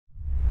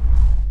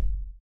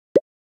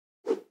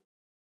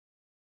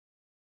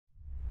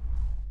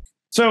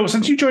So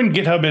since you joined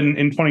GitHub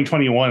in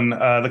 2021,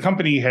 the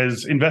company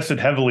has invested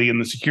heavily in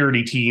the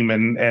security team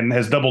and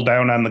has doubled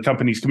down on the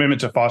company's commitment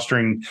to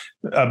fostering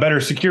better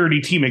security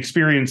team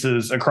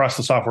experiences across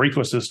the software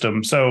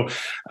ecosystem. So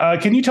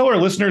can you tell our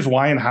listeners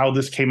why and how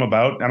this came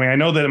about? I mean, I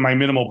know that in my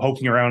minimal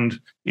poking around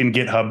in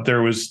GitHub,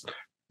 there was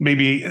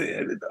maybe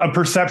a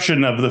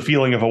perception of the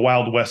feeling of a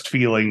Wild West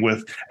feeling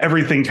with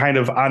everything kind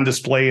of on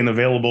display and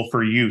available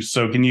for use.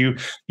 So can you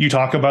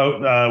talk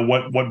about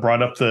what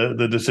brought up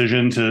the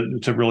decision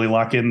to really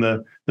lock in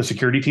the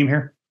security team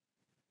here?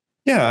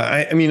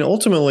 Yeah, I mean,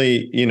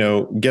 ultimately,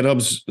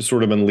 GitHub's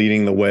sort of been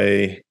leading the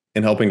way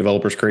in helping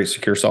developers create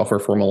secure software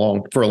for a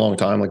long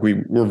time. Like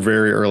we were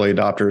very early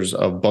adopters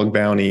of bug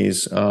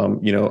bounties,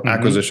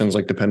 acquisitions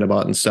like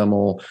Dependabot and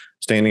Semel,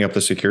 standing up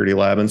the security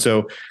lab. And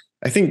so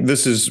I think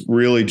this is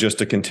really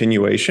just a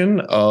continuation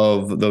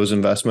of those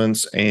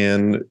investments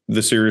and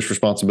the serious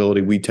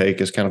responsibility we take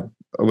as kind of,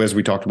 as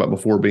we talked about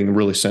before, being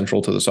really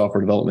central to the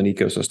software development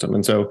ecosystem.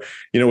 And so,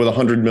 with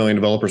 100 million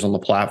developers on the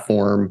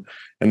platform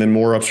and then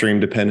more upstream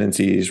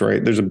dependencies,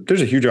 right? There's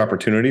a huge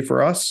opportunity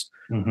for us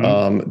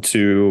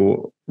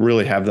to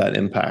really have that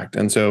impact.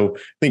 And so I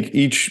think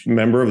each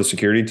member of the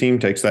security team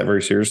takes that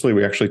very seriously.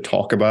 We actually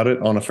talk about it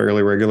on a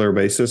fairly regular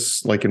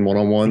basis, like in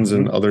one-on-ones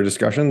and other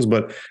discussions.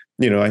 But,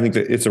 I think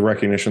that it's a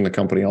recognition the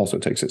company also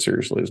takes it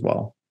seriously as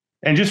well.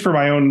 And just for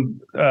my own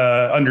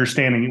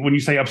understanding, when you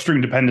say upstream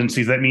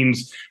dependencies, that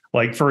means,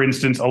 like, for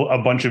instance, a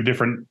bunch of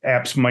different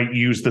apps might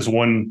use this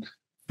one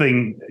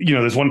thing,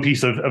 this one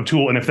piece of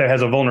tool. And if that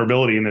has a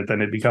vulnerability in it,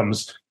 then it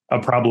becomes a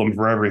problem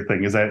for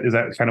everything. Is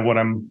that kind of what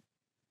I'm...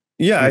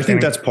 Yeah, I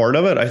think that's part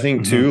of it. I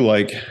think too,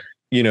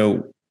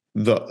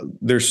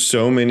 there's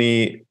so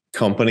many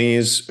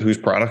companies whose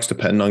products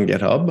depend on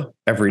GitHub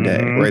every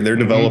day, right? Their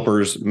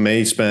developers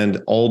may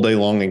spend all day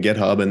long in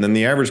GitHub, and then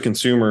the average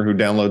consumer who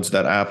downloads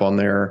that app on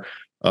their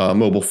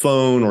mobile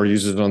phone or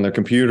uses it on their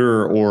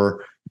computer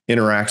or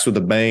interacts with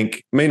the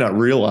bank may not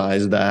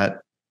realize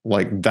that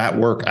that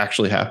work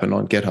actually happened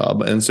on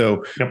GitHub. And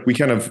so we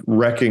kind of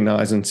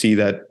recognize and see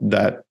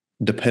that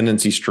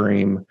dependency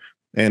stream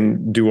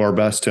and do our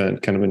best to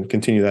kind of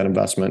continue that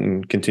investment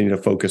and continue to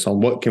focus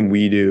on what can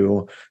we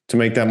do to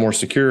make that more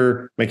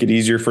secure, make it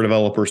easier for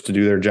developers to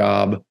do their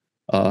job,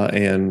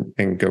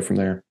 and go from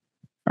there.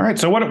 All right.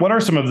 So what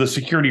are some of the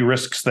security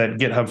risks that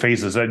GitHub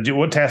faces?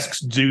 What tasks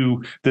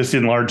do this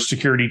enlarged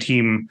security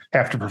team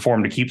have to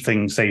perform to keep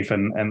things safe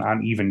and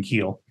on even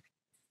keel?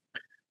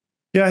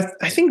 Yeah,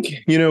 I think,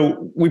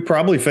 we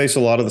probably face a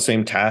lot of the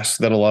same tasks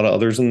that a lot of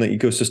others in the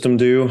ecosystem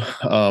do.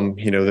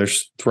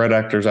 There's threat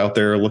actors out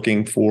there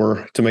looking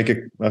to make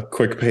a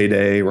quick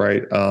payday,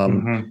 right?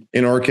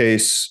 In our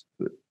case,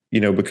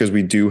 because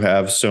we do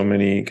have so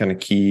many kind of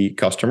key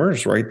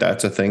customers, right?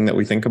 That's a thing that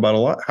we think about a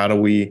lot. How do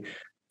we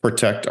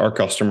protect our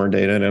customer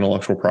data and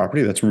intellectual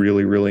property? That's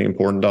really, really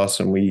important to us.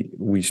 And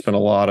we spend a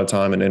lot of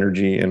time and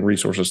energy and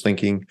resources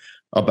thinking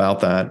about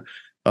that.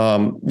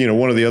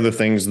 One of the other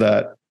things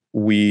that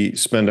we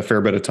spend a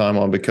fair bit of time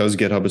on, because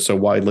GitHub is so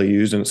widely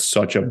used and it's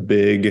such a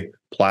big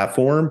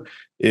platform,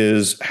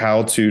 is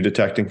how to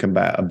detect and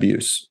combat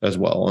abuse as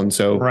well. And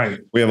so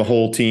we have a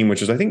whole team,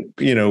 which is, I think,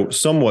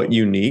 somewhat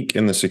unique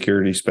in the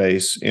security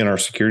space, in our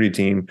security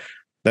team,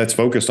 that's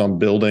focused on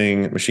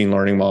building machine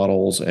learning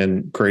models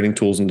and creating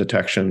tools and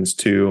detections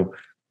to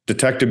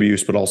detect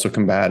abuse, but also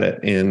combat it.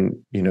 And,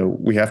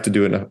 we have to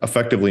do it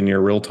effectively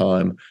near real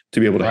time to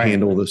be able to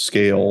handle the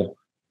scale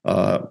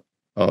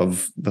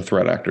of the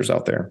threat actors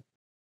out there.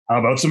 How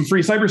about some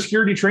free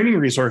cybersecurity training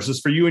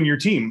resources for you and your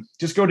team?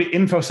 Just go to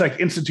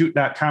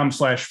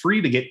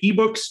infosecinstitute.com/free to get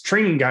ebooks,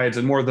 training guides,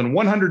 and more than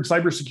 100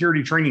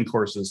 cybersecurity training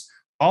courses,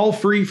 all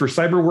free for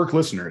CyberWork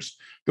listeners.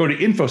 Go to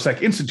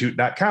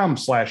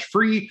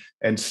infosecinstitute.com/free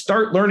and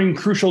start learning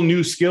crucial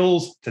new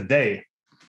skills today.